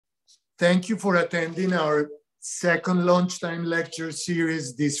Thank you for attending our second lunchtime lecture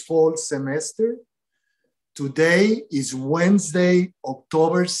series this fall semester. Today is Wednesday,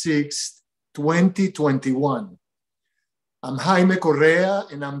 October 6th, 2021. I'm Jaime Correa,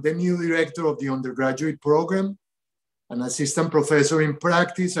 and I'm the new director of the undergraduate program, an assistant professor in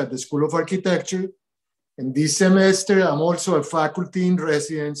practice at the School of Architecture. And this semester, I'm also a faculty in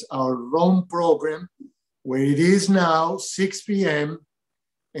residence, our Rome program, where it is now 6 p.m.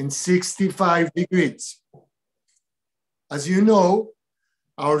 and 65 degrees. As you know,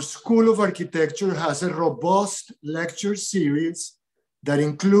 our School of Architecture has a robust lecture series that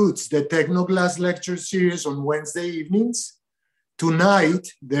includes the Technoglass lecture series on Wednesday evenings. Tonight,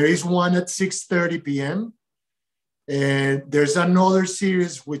 there is one at 6:30 p.m. And there's another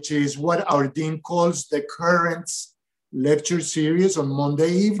series, which is what our dean calls the Currents lecture series on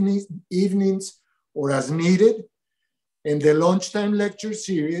Monday evenings or as needed. And the Lunchtime lecture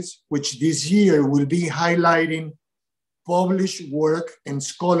series, which this year will be highlighting published work and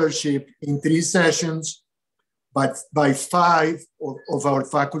scholarship in 3 sessions, but by 5 of our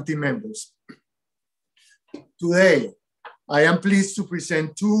faculty members. Today, I am pleased to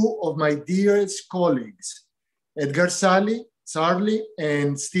present 2 of my dearest colleagues, Edgar Sarli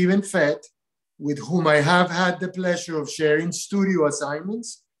and Stephen Fett, with whom I have had the pleasure of sharing studio assignments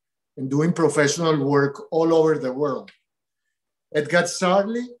and doing professional work all over the world. Edgar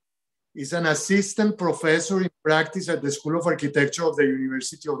Sarli is an assistant professor in practice at the School of Architecture of the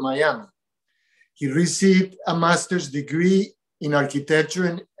University of Miami. He received a master's degree in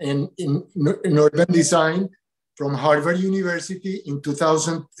architecture and in urban design from Harvard University in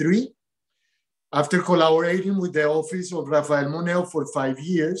 2003. After collaborating with the office of Rafael Moneo for 5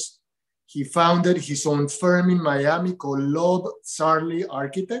 years, he founded his own firm in Miami called Loeb Sarli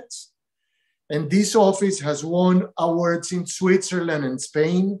Architects. And this office has won awards in Switzerland and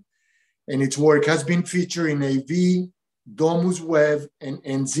Spain, and its work has been featured in AV, Domus Web, and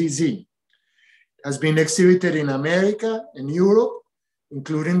NZZ. It has been exhibited in America and Europe,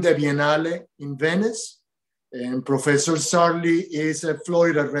 including the Biennale in Venice. And Professor Sarli is a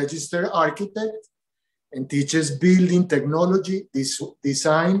Florida registered architect and teaches building technology,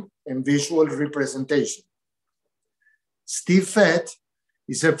 design, and visual representation. Steve Fett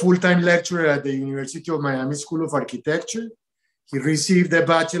is a full-time lecturer at the University of Miami School of Architecture. He received a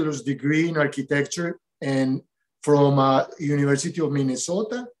bachelor's degree in architecture and from University of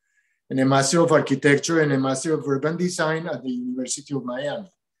Minnesota, and a Master of Architecture and a Master of Urban Design at the University of Miami.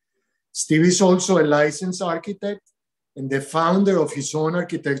 Steve is also a licensed architect and the founder of his own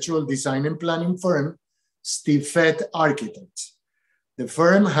architectural design and planning firm, Steve Fett Architects. The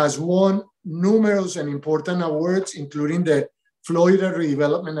firm has won numerous and important awards, including the Florida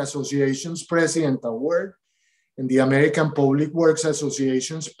Redevelopment Association's President Award and the American Public Works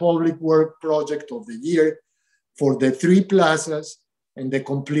Association's Public Work Project of the Year for the 3 plazas and the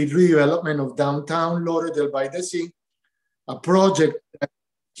complete redevelopment of downtown Lauderdale by the Sea, a project that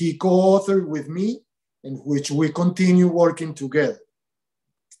he co-authored with me and which we continue working together.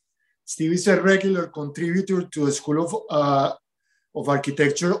 Steve is a regular contributor to the School of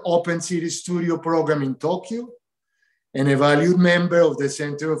Architecture Open City Studio program in Tokyo and a valued member of the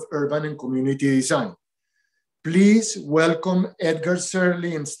Center of Urban and Community Design. Please welcome Edgar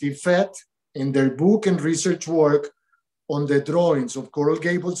Sarli and Steve Fett in their book and research work on the drawings of Coral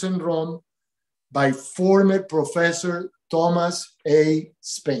Gables and Rome by former Professor Thomas A.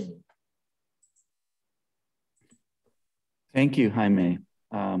 Spain. Thank you, Jaime.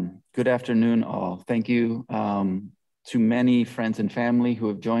 Good afternoon, all. Thank you to many friends and family who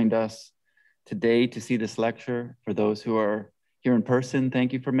have joined us today to see this lecture. For those who are here in person,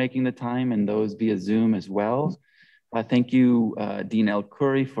 thank you for making the time, and those via Zoom as well. Thank you, Dean El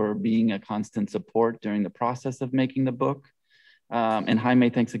Khoury, for being a constant support during the process of making the book. And Jaime,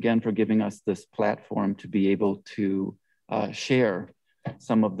 thanks again for giving us this platform to be able to share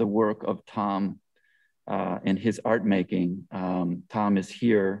some of the work of Tom and his art making. Tom is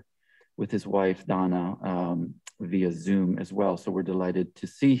here with his wife, Donna, via Zoom as well. So we're delighted to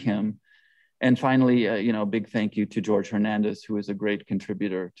see him. And finally, a big thank you to George Hernandez, who is a great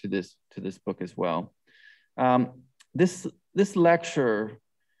contributor to this book as well. This lecture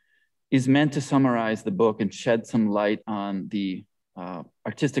is meant to summarize the book and shed some light on the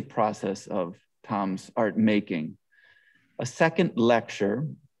artistic process of Tom's art making. A second lecture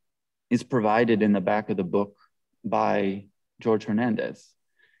is provided in the back of the book by George Hernandez.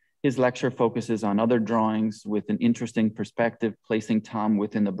 His lecture focuses on other drawings with an interesting perspective, placing Tom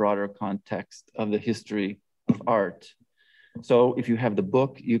within the broader context of the history of art. So if you have the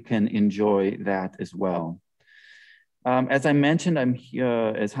book, you can enjoy that as well. As I mentioned,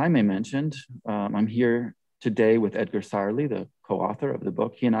 as Jaime mentioned, I'm here today with Edgar Sarli, the co-author of the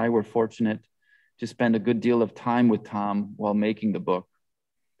book. He and I were fortunate to spend a good deal of time with Tom while making the book,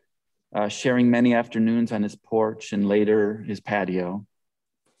 sharing many afternoons on his porch and later his patio,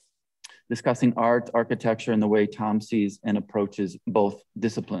 discussing art, architecture, and the way Tom sees and approaches both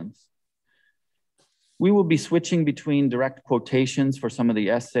disciplines. We will be switching between direct quotations for some of the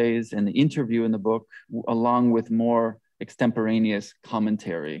essays and the interview in the book, along with more extemporaneous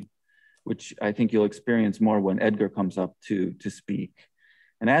commentary, which I think you'll experience more when Edgar comes up to speak.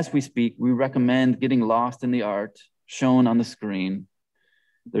 And as we speak, we recommend getting lost in the art shown on the screen.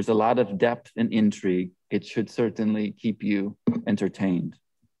 There's a lot of depth and intrigue. It should certainly keep you entertained.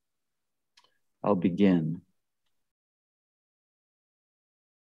 I'll begin.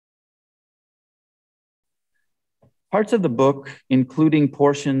 Parts of the book, including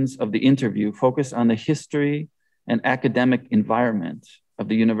portions of the interview, focus on the history and academic environment of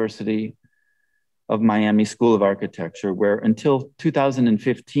the University of Miami School of Architecture, where until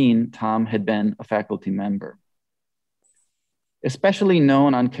 2015, Tom had been a faculty member. Especially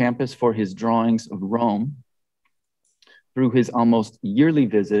known on campus for his drawings of Rome, through his almost yearly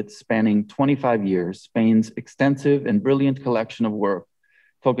visits spanning 25 years, Spain's extensive and brilliant collection of work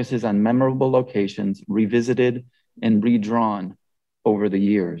focuses on memorable locations revisited and redrawn over the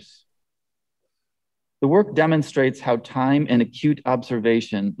years. The work demonstrates how time and acute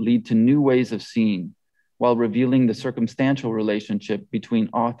observation lead to new ways of seeing, while revealing the circumstantial relationship between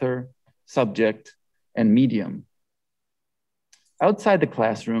author, subject, and medium. Outside the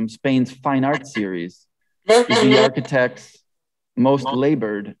classroom, Spain's fine art series is the architect's most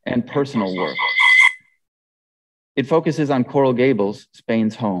labored and personal work. It focuses on Coral Gables,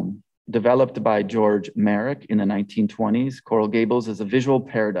 Spain's home. Developed by George Merrick in the 1920s, Coral Gables is a visual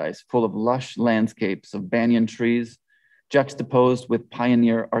paradise full of lush landscapes of banyan trees juxtaposed with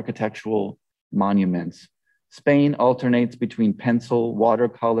pioneer architectural monuments. Spain alternates between pencil,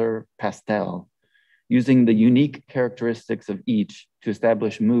 watercolor, pastel, using the unique characteristics of each to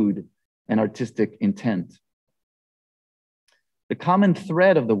establish mood and artistic intent. The common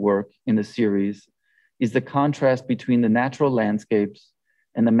thread of the work in the series is the contrast between the natural landscapes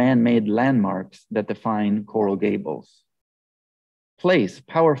and the man-made landmarks that define Coral Gables. Place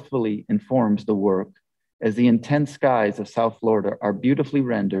powerfully informs the work as the intense skies of South Florida are beautifully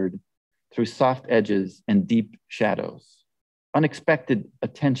rendered through soft edges and deep shadows. Unexpected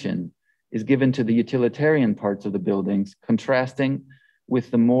attention is given to the utilitarian parts of the buildings, contrasting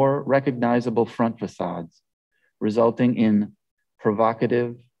with the more recognizable front facades, resulting in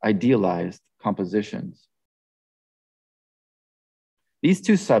provocative, idealized compositions. These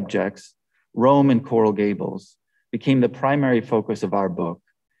two subjects, Rome and Coral Gables, became the primary focus of our book,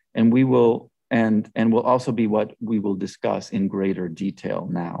 and will also be what we will discuss in greater detail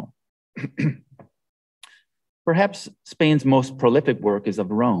now. Perhaps Spain's most prolific work is of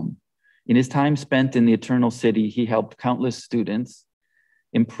Rome. In his time spent in the Eternal City, he helped countless students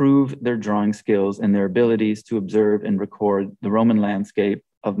improve their drawing skills and their abilities to observe and record the Roman landscape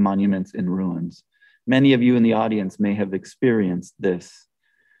of monuments in ruins. Many of you in the audience may have experienced this.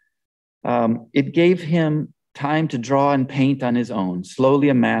 It gave him time to draw and paint on his own, slowly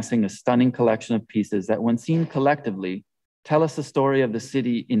amassing a stunning collection of pieces that, when seen collectively, tell us the story of the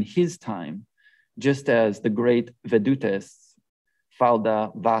city in his time, just as the great Vedutes,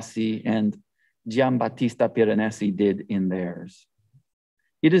 Falda, Vassi, and Giambattista Piranesi did in theirs.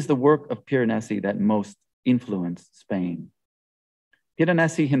 It is the work of Piranesi that most influenced Spain.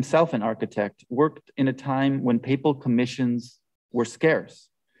 Piranesi, himself an architect, worked in a time when papal commissions were scarce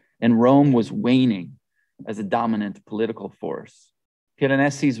and Rome was waning as a dominant political force.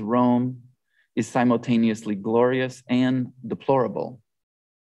 Piranesi's Rome is simultaneously glorious and deplorable.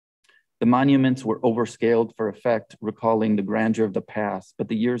 The monuments were overscaled for effect, recalling the grandeur of the past, but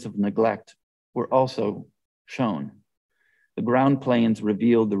the years of neglect were also shown. The ground planes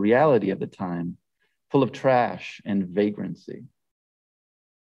revealed the reality of the time, full of trash and vagrancy.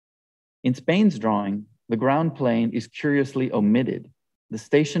 In Spain's drawing, the ground plane is curiously omitted. The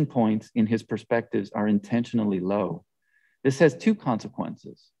station points in his perspectives are intentionally low. This has two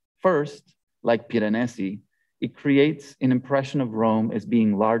consequences. First, like Piranesi, it creates an impression of Rome as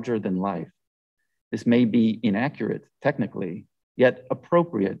being larger than life. This may be inaccurate technically, yet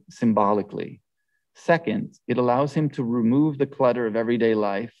appropriate symbolically. Second, it allows him to remove the clutter of everyday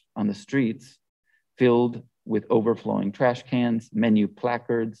life on the streets, filled with overflowing trash cans, menu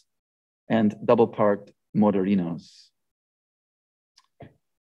placards, and double-parked motorinos.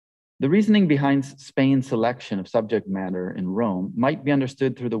 The reasoning behind Spain's selection of subject matter in Rome might be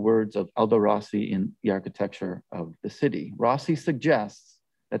understood through the words of Aldo Rossi in The Architecture of the City. Rossi suggests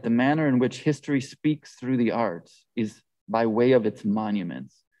that the manner in which history speaks through the arts is by way of its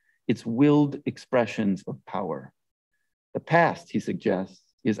monuments, its willed expressions of power. The past, he suggests,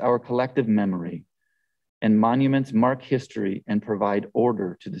 is our collective memory, and monuments mark history and provide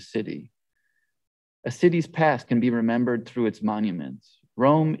order to the city. A city's past can be remembered through its monuments.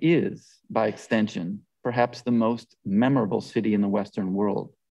 Rome is, by extension, perhaps the most memorable city in the Western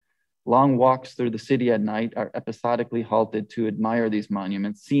world. Long walks through the city at night are episodically halted to admire these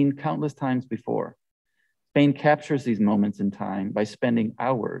monuments, seen countless times before. Spain captures these moments in time by spending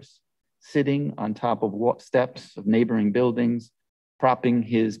hours sitting on top of steps of neighboring buildings, propping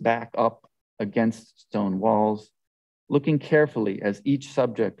his back up against stone walls, looking carefully as each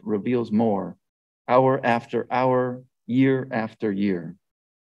subject reveals more, hour after hour, year after year.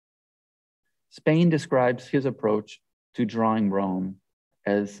 Spain describes his approach to drawing Rome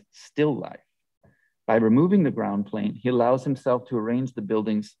as still life. By removing the ground plane, he allows himself to arrange the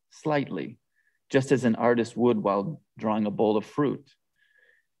buildings slightly, just as an artist would while drawing a bowl of fruit.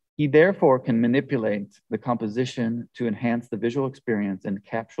 He therefore can manipulate the composition to enhance the visual experience and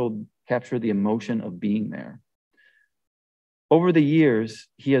capture the emotion of being there. Over the years,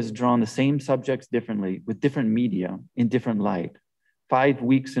 he has drawn the same subjects differently with different media in different light. 5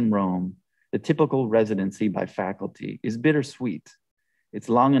 weeks in Rome, the typical residency by faculty, is bittersweet. It's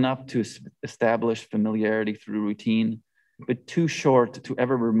long enough to establish familiarity through routine, but too short to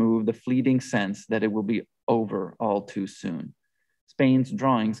ever remove the fleeting sense that it will be over all too soon. Spain's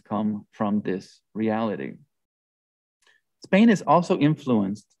drawings come from this reality. Spain is also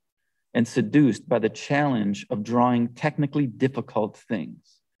influenced and seduced by the challenge of drawing technically difficult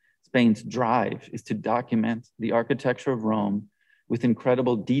things. Spain's drive is to document the architecture of Rome with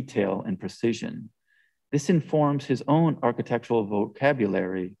incredible detail and precision. This informs his own architectural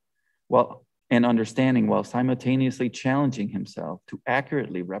vocabulary and understanding while simultaneously challenging himself to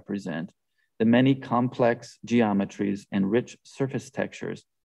accurately represent the many complex geometries and rich surface textures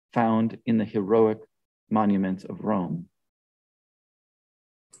found in the heroic monuments of Rome.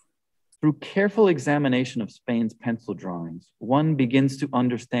 Through careful examination of Spain's pencil drawings, one begins to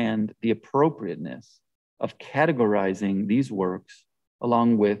understand the appropriateness of categorizing these works,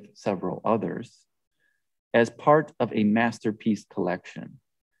 along with several others, as part of a masterpiece collection.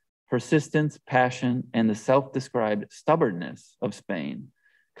 Persistence, passion, and the self-described stubbornness of Spain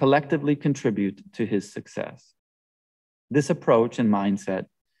collectively contribute to his success. This approach and mindset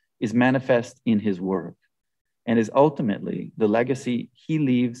is manifest in his work and is ultimately the legacy he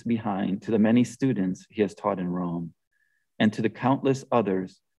leaves behind to the many students he has taught in Rome and to the countless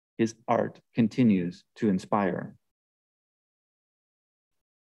others his art continues to inspire.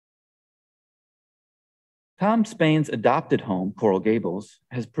 Tom Spain's adopted home, Coral Gables,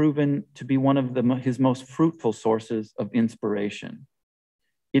 has proven to be one of his most fruitful sources of inspiration.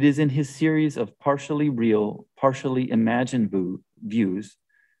 It is in his series of partially real, partially imagined views,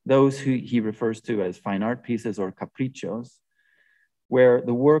 those who he refers to as fine art pieces or caprichos, where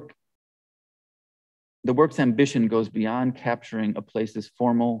the work's ambition goes beyond capturing a place's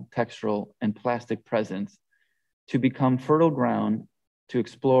formal, textural, and plastic presence to become fertile ground to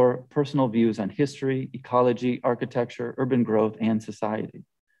explore personal views on history, ecology, architecture, urban growth, and society.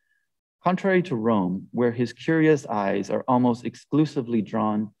 Contrary to Rome, where his curious eyes are almost exclusively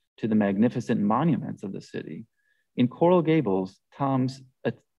drawn to the magnificent monuments of the city, in Coral Gables, Tom's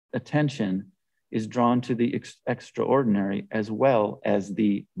attention is drawn to the extraordinary as well as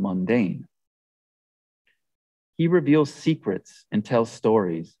the mundane. He reveals secrets and tells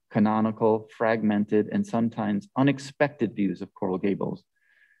stories, canonical, fragmented, and sometimes unexpected views of Coral Gables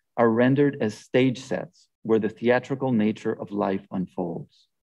are rendered as stage sets where the theatrical nature of life unfolds.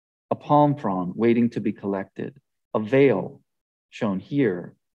 A palm frond waiting to be collected, a veil shown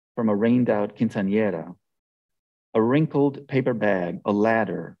here from a rained out quinceañera, a wrinkled paper bag, a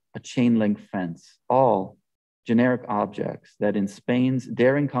ladder, a chain link fence, all generic objects that in Spain's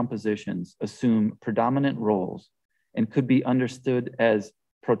daring compositions assume predominant roles and could be understood as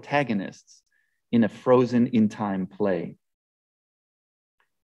protagonists in a frozen in time play.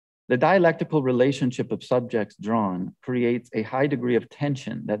 The dialectical relationship of subjects drawn creates a high degree of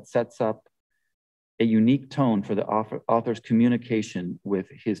tension that sets up a unique tone for the author's communication with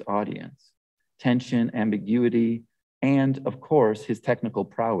his audience. Tension, ambiguity, and of course, his technical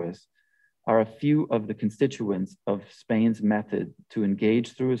prowess are a few of the constituents of Spain's method to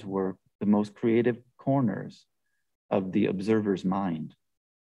engage through his work the most creative corners of the observer's mind.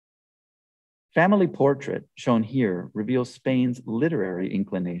 Family portrait shown here reveals Spain's literary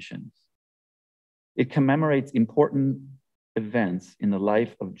inclinations. It commemorates important events in the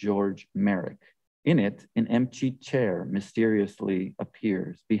life of George Merrick. In it, an empty chair mysteriously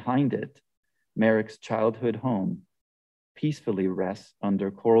appears. Behind it, Merrick's childhood home peacefully rests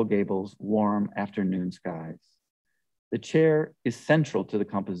under Coral Gables' warm afternoon skies. The chair is central to the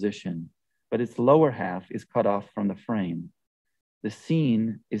composition, but its lower half is cut off from the frame. The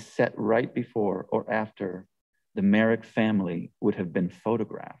scene is set right before or after the Merrick family would have been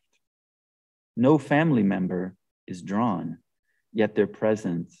photographed. No family member is drawn, yet their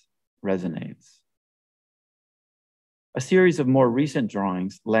presence resonates. A series of more recent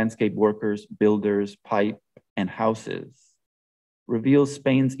drawings, landscape workers, builders, pipe, and houses, reveals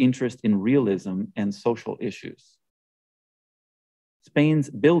Spain's interest in realism and social issues. Spain's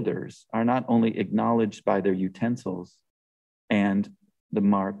builders are not only acknowledged by their utensils and the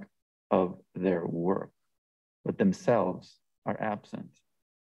mark of their work, but themselves are absent.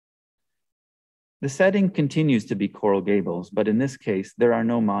 The setting continues to be Coral Gables, but in this case, there are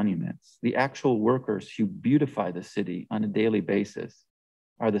no monuments. The actual workers who beautify the city on a daily basis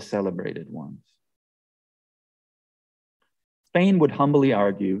are the celebrated ones. Spain would humbly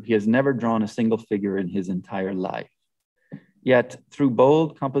argue he has never drawn a single figure in his entire life. Yet, through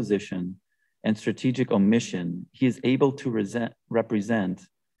bold composition and strategic omission, he is able to represent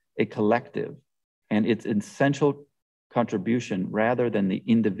a collective and its essential contribution rather than the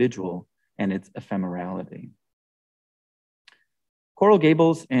individual and its ephemerality. Coral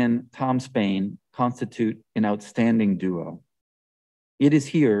Gables and Tom Spain constitute an outstanding duo. It is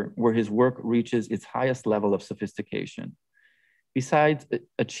here where his work reaches its highest level of sophistication. Besides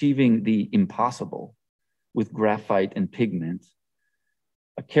achieving the impossible with graphite and pigment,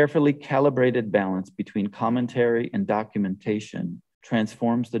 a carefully calibrated balance between commentary and documentation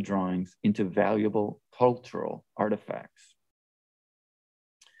transforms the drawings into valuable cultural artifacts.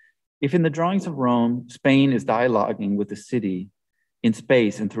 If in the drawings of Rome, Spain is dialoguing with the city in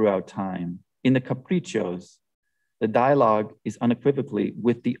space and throughout time, in the Capriccios, the dialogue is unequivocally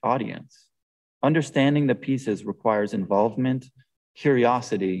with the audience. Understanding the pieces requires involvement,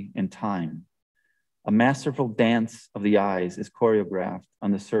 curiosity, and time. A masterful dance of the eyes is choreographed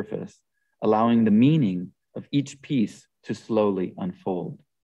on the surface, allowing the meaning of each piece to slowly unfold.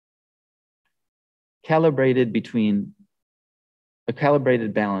 A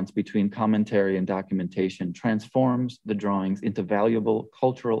calibrated balance between commentary and documentation transforms the drawings into valuable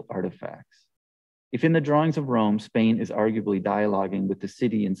cultural artifacts. If in the drawings of Rome, Spain is arguably dialoguing with the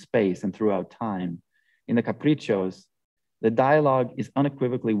city in space and throughout time, in the Capriccios, the dialogue is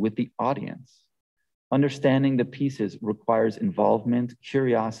unequivocally with the audience. Understanding the pieces requires involvement,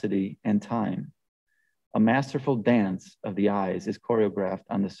 curiosity, and time. A masterful dance of the eyes is choreographed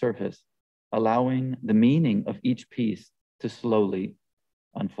on the surface, allowing the meaning of each piece to slowly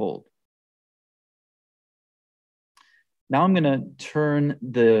unfold. Now I'm going to turn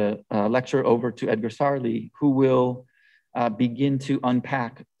the lecture over to Edgar Sarli, who will begin to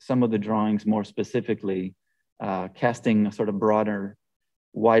unpack some of the drawings more specifically, casting a sort of broader,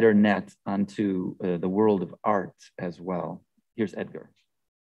 wider net onto the world of art as well. Here's Edgar.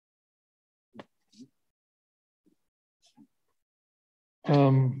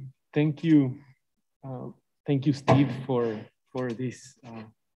 Thank you. Thank you, Steve, for this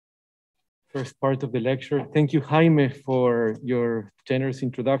first part of the lecture. Thank you, Jaime, for your generous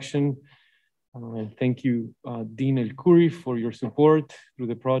introduction. Thank you, Dean El Khoury, for your support through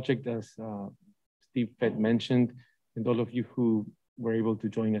the project, as Steve Fett mentioned, and all of you who were able to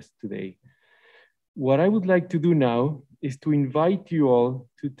join us today. What I would like to do now is to invite you all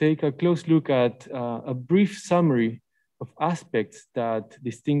to take a close look at a brief summary of aspects that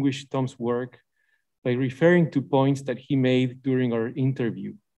distinguish Tom's work by referring to points that he made during our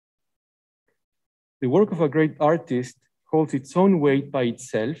interview. The work of a great artist holds its own weight by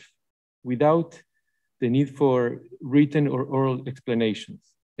itself without the need for written or oral explanations.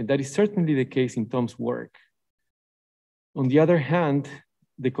 And that is certainly the case in Tom's work. On the other hand,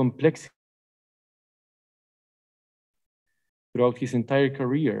 the complexity throughout his entire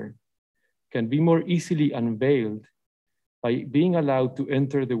career can be more easily unveiled by being allowed to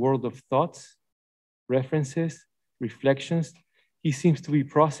enter the world of thoughts, references, reflections he seems to be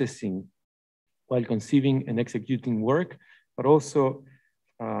processing while conceiving and executing work, but also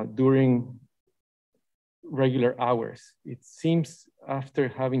during regular hours. It seems, after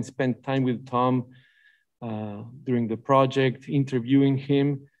having spent time with Tom during the project, interviewing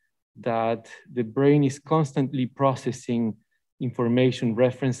him, that the brain is constantly processing information,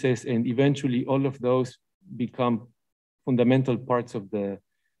 references, and eventually all of those become fundamental parts of the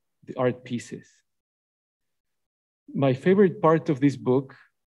the art pieces. My favorite part of this book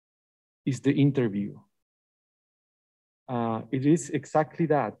is the interview. It is exactly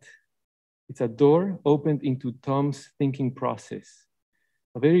that. It's a door opened into Tom's thinking process.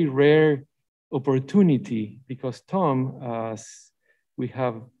 A very rare opportunity because Tom, as we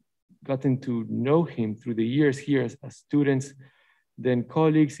have gotten to know him through the years here as students, then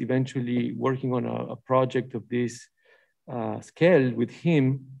colleagues, eventually working on a project of this scale with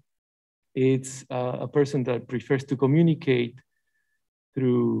him, it's a person that prefers to communicate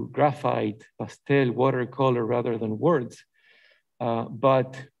through graphite, pastel, watercolor rather than words.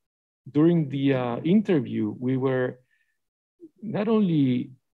 But during the interview, we were not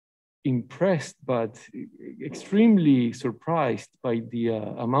only impressed, but extremely surprised by the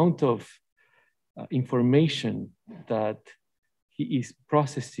amount of information that he is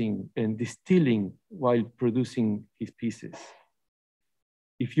processing and distilling while producing his pieces.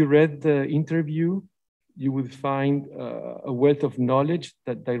 If you read the interview, you would find a wealth of knowledge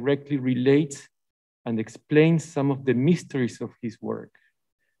that directly relates and explains some of the mysteries of his work.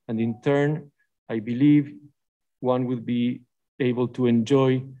 And in turn, I believe one would be able to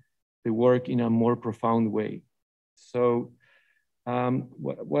enjoy the work in a more profound way. So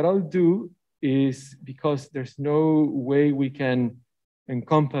what I'll do is, because there's no way we can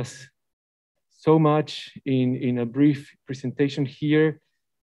encompass so much in a brief presentation here,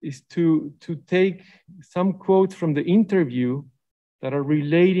 is to take some quotes from the interview that are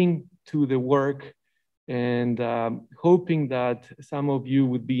relating to the work, and hoping that some of you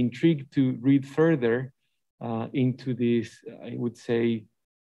would be intrigued to read further into this, I would say,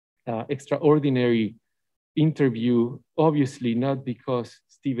 extraordinary interview, obviously not because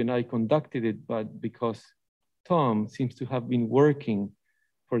Steve and I conducted it, but because Tom seems to have been working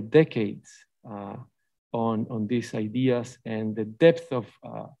for decades on these ideas, and the depth of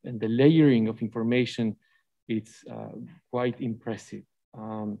and the layering of information, it's quite impressive.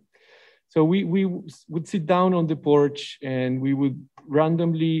 So we would sit down on the porch and we would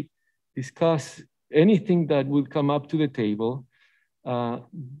randomly discuss anything that would come up to the table.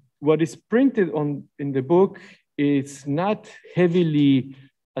 What is printed in the book is not heavily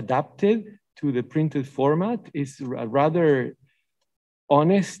adapted to the printed format. It's a rather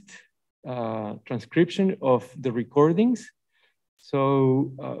honest transcription of the recordings.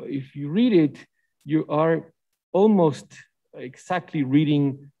 So if you read it, you are almost exactly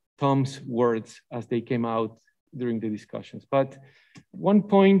reading Tom's words as they came out during the discussions. But at one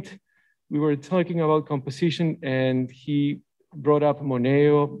point, we were talking about composition, and he brought up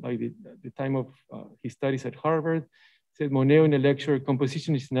Moneo by the time of his studies at Harvard. He said Moneo in a lecture,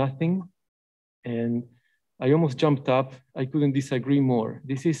 composition is nothing. And I almost jumped up. I couldn't disagree more.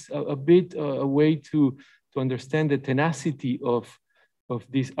 This is a bit a way to understand the tenacity of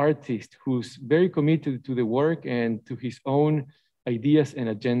this artist who's very committed to the work and to his own ideas and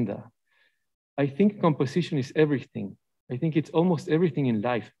agenda. I think composition is everything. I think it's almost everything in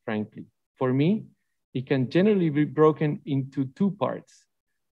life, frankly. For me, it can generally be broken into two parts.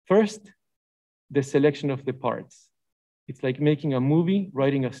 First, the selection of the parts. It's like making a movie,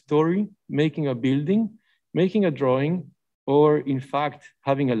 writing a story, making a building, making a drawing, or in fact,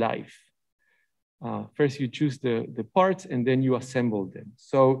 having a life. First, you choose the parts and then you assemble them.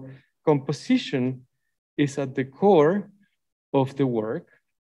 So composition is at the core of the work.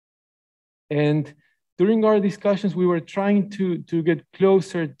 And during our discussions, we were trying to get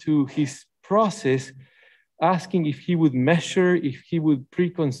closer to his process, asking if he would measure, if he would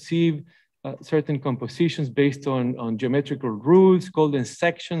preconceive certain compositions based on geometrical rules, golden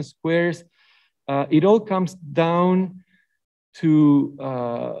sections, squares. It all comes down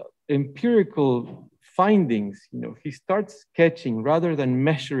to empirical findings. You know, he starts sketching rather than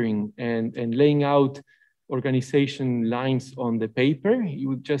measuring and laying out organization lines on the paper. He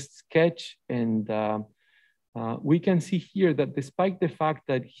would just sketch, and we can see here that despite the fact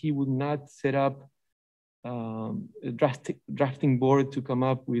that he would not set up a drafting board to come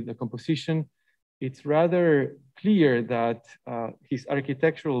up with a composition, it's rather clear that his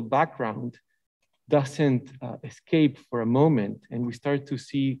architectural background doesn't escape for a moment, and we start to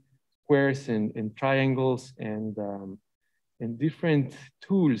see squares and triangles and different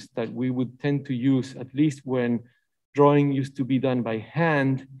tools that we would tend to use, at least when drawing used to be done by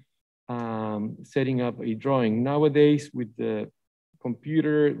hand, setting up a drawing. Nowadays, with the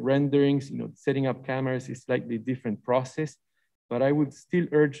computer renderings, you know, setting up cameras is slightly different process, but I would still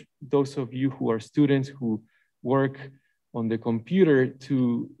urge those of you who are students who work on the computer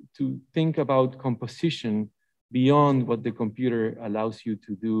to think about composition beyond what the computer allows you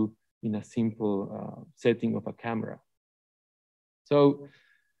to do in a simple setting of a camera. So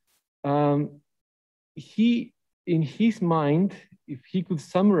He, in his mind, if he could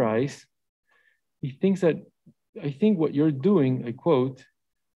summarize, he thinks that, I think what you're doing, I quote,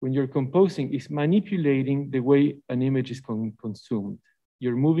 when you're composing is manipulating the way an image is consumed.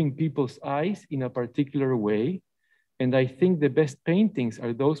 You're moving people's eyes in a particular way. And I think the best paintings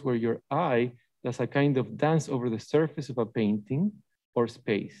are those where your eye does a kind of dance over the surface of a painting or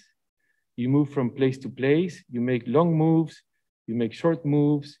space. You move from place to place, you make long moves, you make short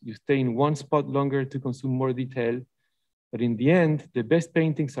moves, you stay in one spot longer to consume more detail. But in the end, the best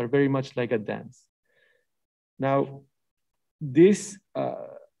paintings are very much like a dance. Now, this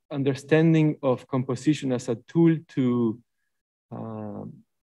understanding of composition as a tool to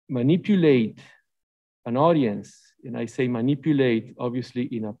manipulate an audience, and I say manipulate obviously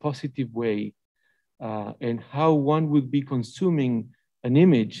in a positive way, and how one would be consuming an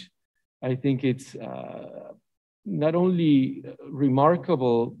image, I think it's not only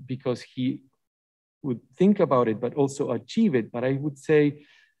remarkable because he would think about it, but also achieve it, but I would say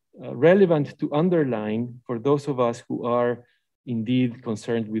relevant to underline for those of us who are indeed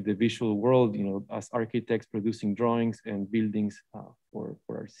concerned with the visual world, you know, as architects producing drawings and buildings for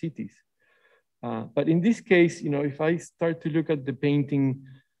our cities. But in this case, you know, if I start to look at the painting,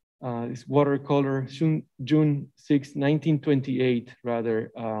 this watercolor, June 6, 1928,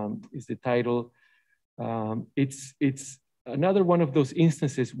 rather, is the title. It's another one of those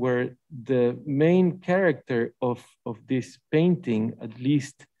instances where the main character of this painting, at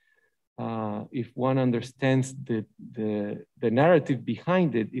least if one understands the narrative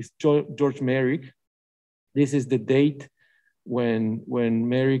behind it, is George Merrick. This is the date when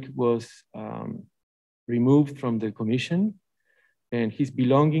Merrick was removed from the commission, and his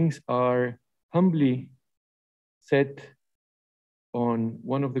belongings are humbly set on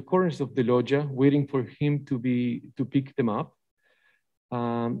one of the corners of the loggia, waiting for him to pick them up.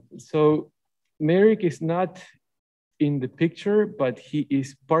 So Merrick is not in the picture, but he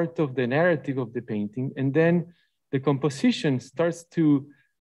is part of the narrative of the painting. And then the composition starts to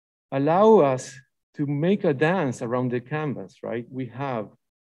allow us to make a dance around the canvas, right? We have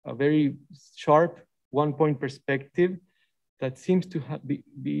a very sharp one-point perspective that seems to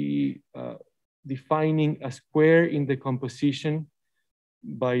be defining a square in the composition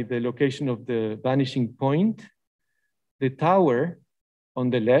by the location of the vanishing point. The tower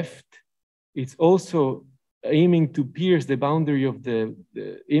on the left, it's also aiming to pierce the boundary of the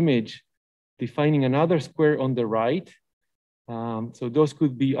image, defining another square on the right. So those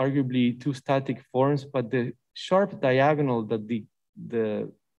could be arguably two static forms, but the sharp diagonal that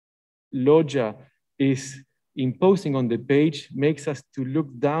the loggia is imposing on the page makes us to look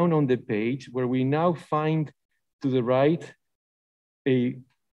down on the page, where we now find to the right a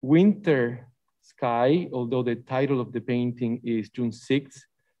winter sky, although the title of the painting is June 6th.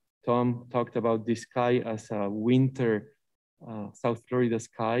 Tom talked about this sky as a winter South Florida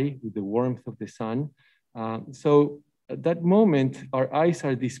sky with the warmth of the sun. So at that moment, our eyes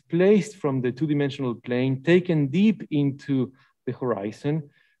are displaced from the two-dimensional plane, taken deep into the horizon,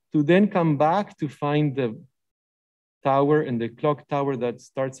 to then come back to find the tower and the clock tower that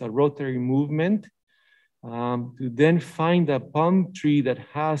starts a rotary movement, to then find a palm tree that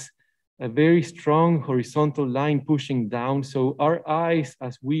has a very strong horizontal line pushing down. So our eyes,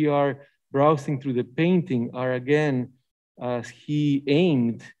 as we are browsing through the painting, are again, as he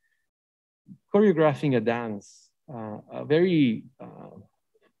aimed, choreographing a dance, a very,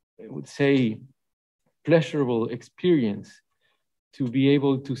 I would say, pleasurable experience to be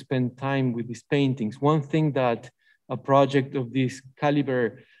able to spend time with these paintings. One thing that a project of this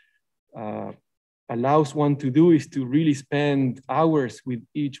caliber allows one to do is to really spend hours with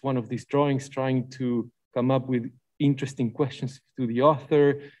each one of these drawings, trying to come up with interesting questions to the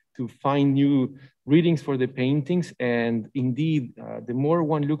author, to find new readings for the paintings. And indeed, the more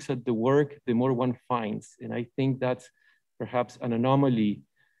one looks at the work, the more one finds. And I think that's perhaps an anomaly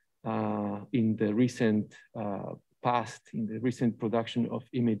in the recent past, in the recent production of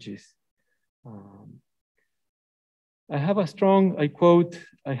images. I have a strong, I quote,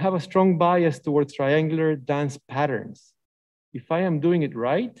 I have a strong bias towards triangular dance patterns. If I am doing it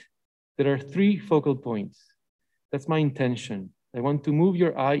right, there are 3 focal points. That's my intention. I want to move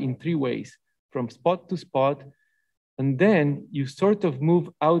your eye in 3 ways, from spot to spot, and then you sort of move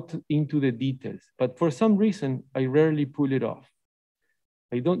out into the details. But for some reason, I rarely pull it off.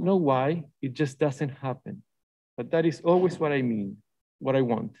 I don't know why, it just doesn't happen. But that is always what I mean, what I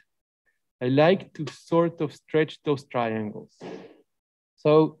want. I like to sort of stretch those triangles.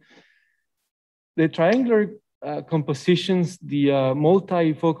 So the triangular compositions, the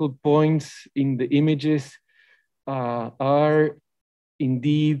multifocal points in the images are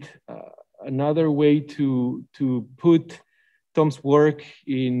indeed, another way to put Tom's work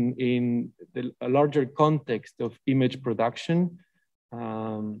in a larger context of image production.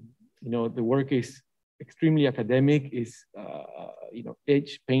 The work is extremely academic.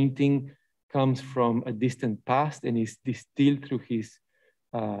 Edge painting comes from a distant past and is distilled through his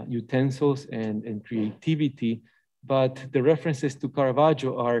utensils and creativity. But the references to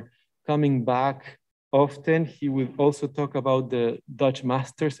Caravaggio are coming back often. He would also talk about the Dutch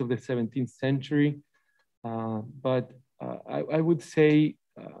masters of the 17th century. But I would say,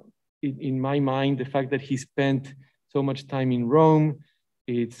 in my mind, the fact that he spent so much time in Rome,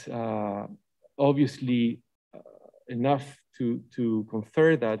 it's obviously enough to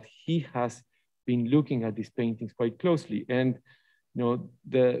confer that he has been looking at these paintings quite closely. And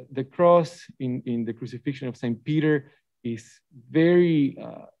the cross in the crucifixion of St. Peter is very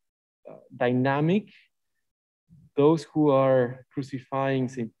dynamic. Those who are crucifying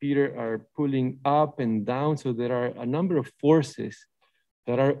St. Peter are pulling up and down. So there are a number of forces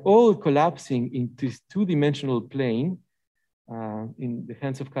that are all collapsing into this two-dimensional plane in the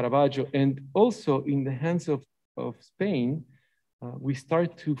hands of Caravaggio, and also in the hands of Spain. We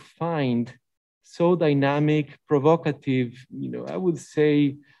start to find so dynamic, provocative, I would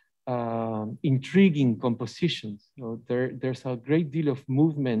say, intriguing compositions. There's a great deal of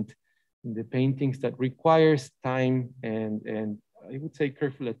movement in the paintings that requires time and I would say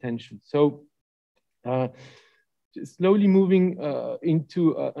careful attention. So slowly moving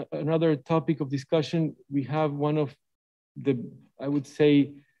into another topic of discussion, we have one of I would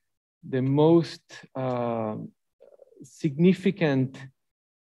say, the most significant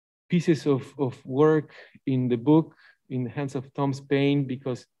pieces of work in the book in the hands of Tom Spain,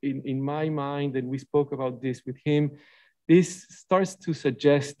 because in my mind, and we spoke about this with him, this starts to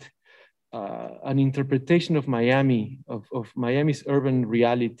suggest an interpretation of Miami, of Miami's urban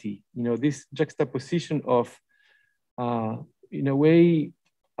reality. This juxtaposition of, in a way,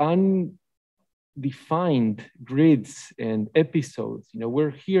 undefined grids and episodes.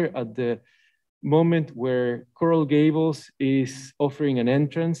 We're here at the moment where Coral Gables is offering an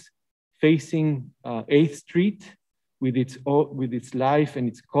entrance facing 8th Street with its life and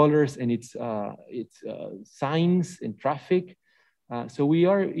its colors and its signs and traffic. So we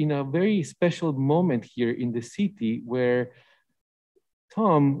are in a very special moment here in the city where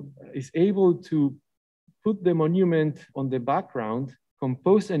Tom is able to put the monument on the background,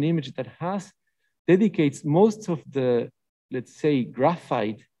 compose an image that dedicates most of the, let's say,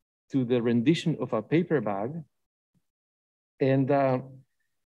 graphite to the rendition of a paper bag.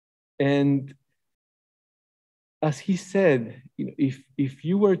 And as he said, if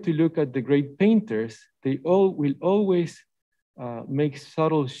you were to look at the great painters, they all will always make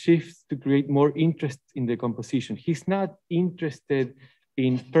subtle shifts to create more interest in the composition. He's not interested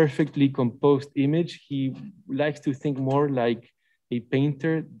in perfectly composed image. He likes to think more like a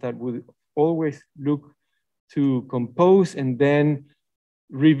painter that would always look to compose and then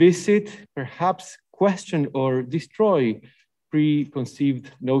revisit, perhaps question or destroy preconceived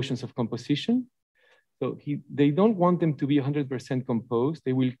notions of composition. So they don't want them to be 100% composed.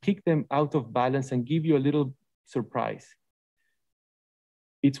 They will kick them out of balance and give you a little surprise.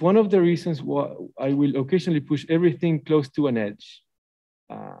 It's one of the reasons why I will occasionally push everything close to an edge.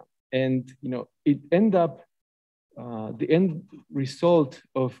 And it end up, the end result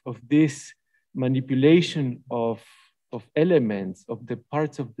of this manipulation of elements, of the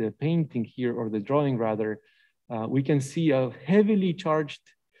parts of the painting here, or the drawing rather, we can see a heavily charged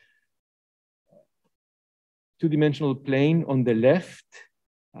two-dimensional plane on the left.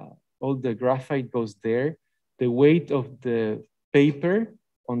 All the graphite goes there. The weight of the paper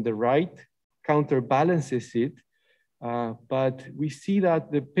on the right counterbalances it. But we see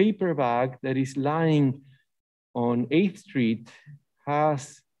that the paper bag that is lying on 8th Street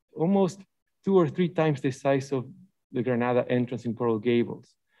has almost 2 or 3 times the size of the Granada entrance in Coral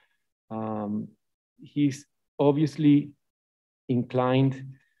Gables. He's obviously inclined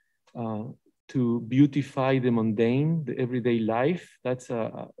to beautify the mundane, the everyday life. That's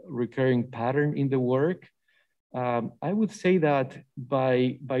a recurring pattern in the work. I would say that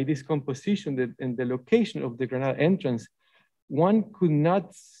by this composition and the location of the Granada entrance, one could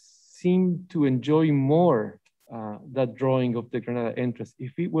not seem to enjoy more that drawing of the Granada entrance.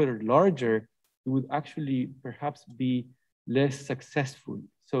 If it were larger, it would actually perhaps be less successful.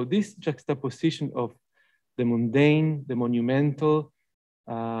 So this juxtaposition of the mundane, the monumental,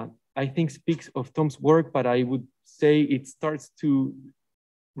 I think speaks of Tom's work, but I would say it starts to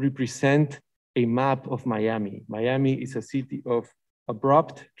represent a map of Miami. Miami is a city of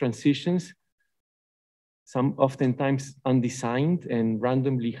abrupt transitions, some oftentimes undesigned and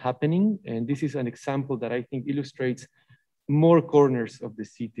randomly happening. And this is an example that I think illustrates more corners of the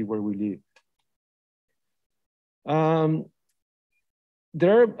city where we live.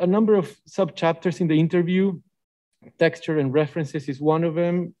 There are a number of sub-chapters in the interview. Texture and references is one of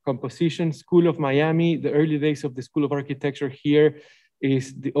them. Composition, School of Miami, the early days of the School of Architecture here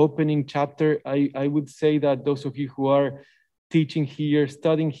is the opening chapter. I would say that those of you who are teaching here,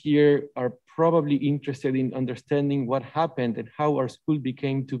 studying here, are probably interested in understanding what happened and how our school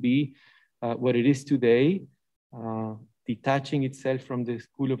became to be what it is today, detaching itself from the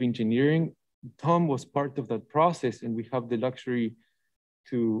School of Engineering. Tom was part of that process, and we have the luxury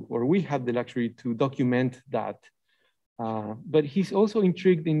to document that. But he's also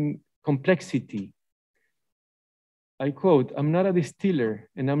intrigued in complexity. I quote, "I'm not a distiller,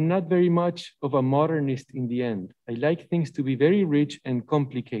 and I'm not very much of a modernist in the end. I like things to be very rich and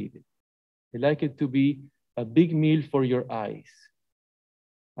complicated. I like it to be a big meal for your eyes.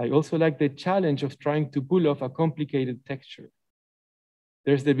 I also like the challenge of trying to pull off a complicated texture.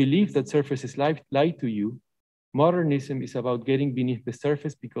 There's the belief that surfaces lie to you. Modernism is about getting beneath the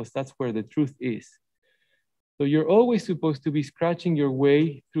surface because that's where the truth is. So you're always supposed to be scratching your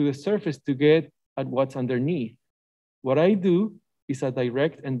way through the surface to get at what's underneath. What I do is a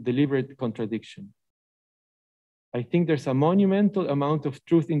direct and deliberate contradiction. I think there's a monumental amount of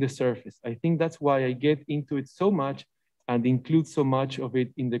truth in the surface. I think that's why I get into it so much and include so much of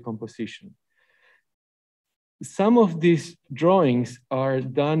it in the composition." Some of these drawings are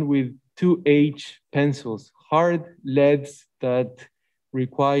done with 2H pencils, hard leads that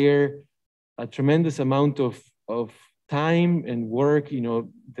require a tremendous amount of time and work. You know,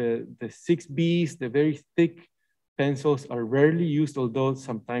 the 6Bs, the very thick pencils, are rarely used, although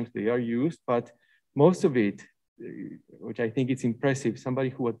sometimes they are used, but most of it, which I think is impressive, somebody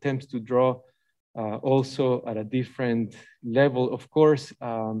who attempts to draw also at a different level. Of course,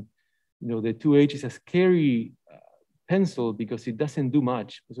 you know, the 2H is a scary pencil because it doesn't do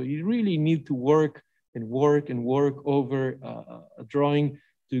much. So you really need to work and work and work over a drawing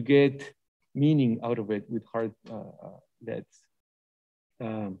to get meaning out of it with hard leads.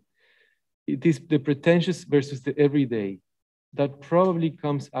 It is the pretentious versus the everyday that probably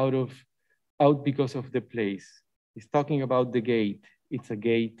comes out because of the place. He's talking about the gate. It's a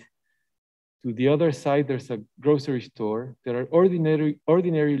gate. To the other side, there's a grocery store. There are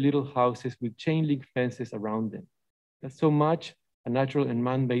ordinary little houses with chain link fences around them. That's so much a natural and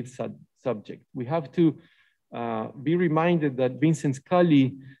man-made subject. We have to be reminded that Vincent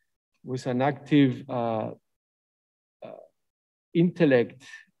Scully was an active intellect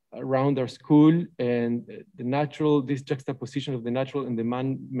around our school, and the natural, this juxtaposition of the natural and the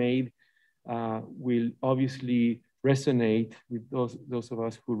man-made will obviously resonate with those of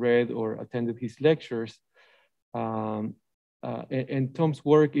us who read or attended his lectures. And Tom's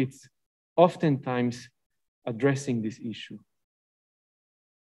work, it's oftentimes addressing this issue.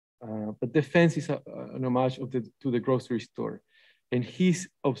 But the fence is an homage to the grocery store. And he's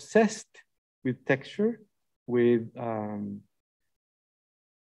obsessed with texture, with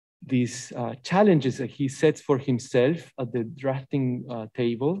these challenges that he sets for himself at the drafting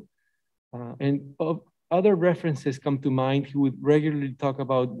table. And other references come to mind. He would regularly talk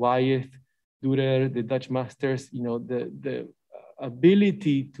about Wyeth, Dürer, the Dutch masters, you know, the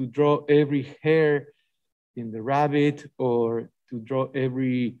ability to draw every hair in the rabbit, or to draw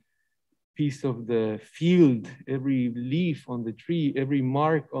every piece of the field, every leaf on the tree, every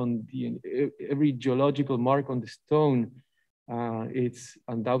mark on every geological mark on the stone. It's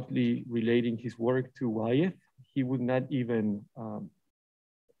undoubtedly relating his work to Wyeth. He would not even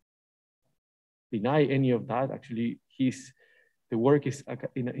deny any of that. Actually, the work is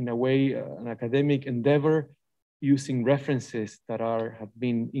in a way an academic endeavor, using references that have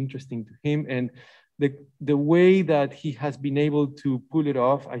been interesting to him. And the way that he has been able to pull it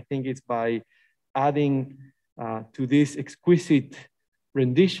off, I think it's by adding to these exquisite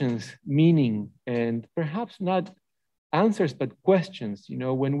renditions meaning, and perhaps not answers, but questions. You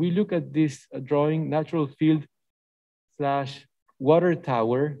know, when we look at this drawing, natural field / water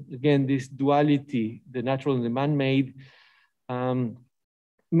tower, again, this duality, the natural and the man-made,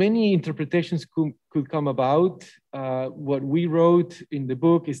 many interpretations could come about. What we wrote in the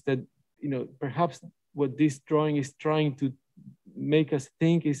book is that, you know, perhaps what this drawing is trying to make us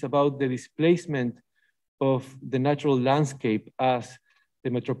think is about the displacement of the natural landscape as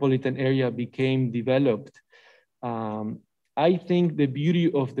the metropolitan area became developed. I think the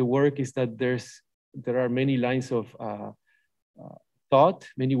beauty of the work is that there are many lines of thought,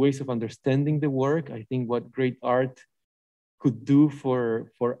 many ways of understanding the work. I think what great art could do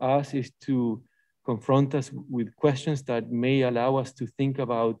for us is to confront us with questions that may allow us to think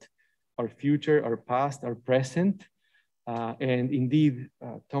about our future, our past, our present. And indeed,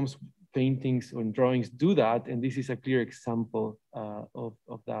 Tom's paintings and drawings do that, and this is a clear example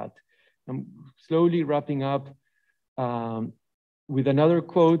of that. I'm slowly wrapping up with another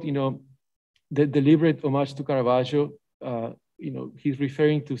quote, the deliberate homage to Caravaggio. He's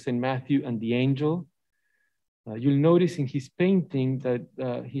referring to St. Matthew and the angel. You'll notice in his painting that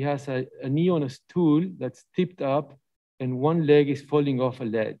he has a knee on a stool that's tipped up and one leg is falling off a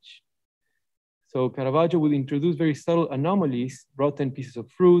ledge. So Caravaggio would introduce very subtle anomalies, rotten pieces of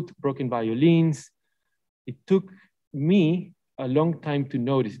fruit, broken violins. It took me a long time to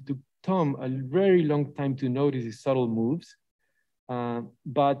notice. It took Tom a very long time to notice his subtle moves.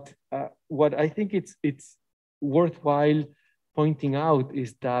 But what I think it's worthwhile pointing out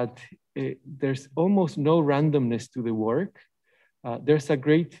is that there's almost no randomness to the work. There's a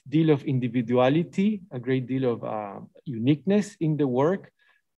great deal of individuality, a great deal of uniqueness in the work,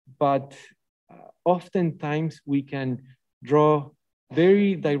 but oftentimes we can draw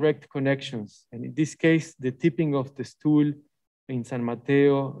very direct connections. And in this case, the tipping of the stool in San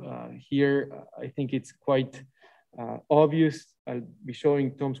Mateo here, I think it's quite obvious. I'll be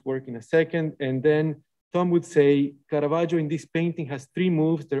showing Tom's work in a second. And then Tom would say, Caravaggio in this painting has 3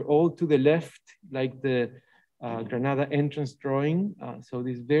 moves. They're all to the left, like the Granada entrance drawing. So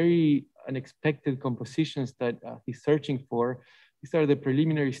these very unexpected compositions that he's searching for. These are the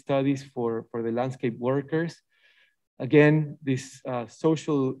preliminary studies for the landscape workers. Again, this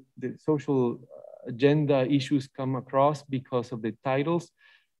social agenda issues come across because of the titles.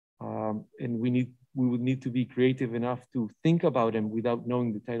 And we would need to be creative enough to think about them without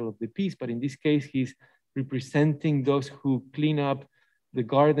knowing the title of the piece. But in this case, he's representing those who clean up the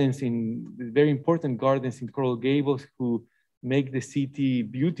gardens, the very important gardens in Coral Gables, who make the city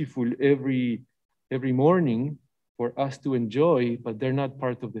beautiful every morning for us to enjoy, but they're not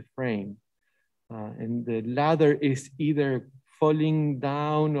part of the frame. And the ladder is either falling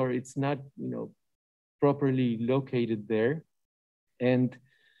down or it's not, properly located there. And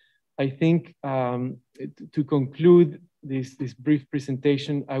I think to conclude this brief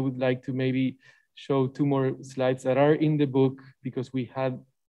presentation, I would like to maybe show 2 more slides that are in the book, because we had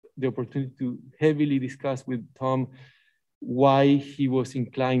the opportunity to heavily discuss with Tom why he was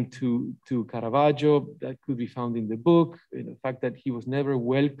inclined to Caravaggio. That could be found in the book. The fact that he was never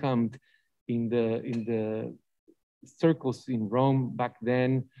welcomed in the circles in Rome back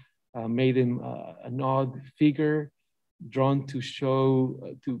then made him an odd figure, drawn to show,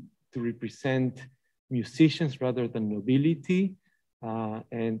 to represent musicians rather than nobility.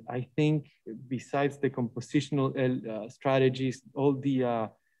 And I think besides the compositional strategies, all the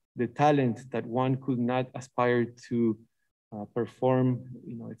talent that one could not aspire to perform,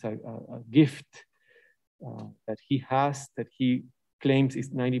 it's a gift that he has, that he claims is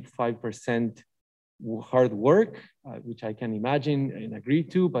 95% hard work, which I can imagine and agree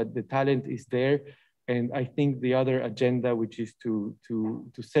to, but the talent is there. And I think the other agenda, which is to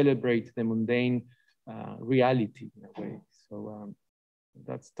celebrate the mundane reality in a way. So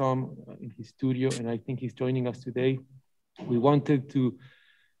that's Tom in his studio, and I think he's joining us today. We wanted to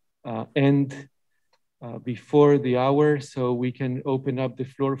end before the hour so we can open up the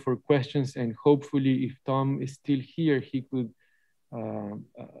floor for questions, and hopefully if Tom is still here, he could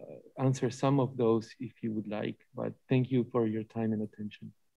answer some of those if you would like. But thank you for your time and attention.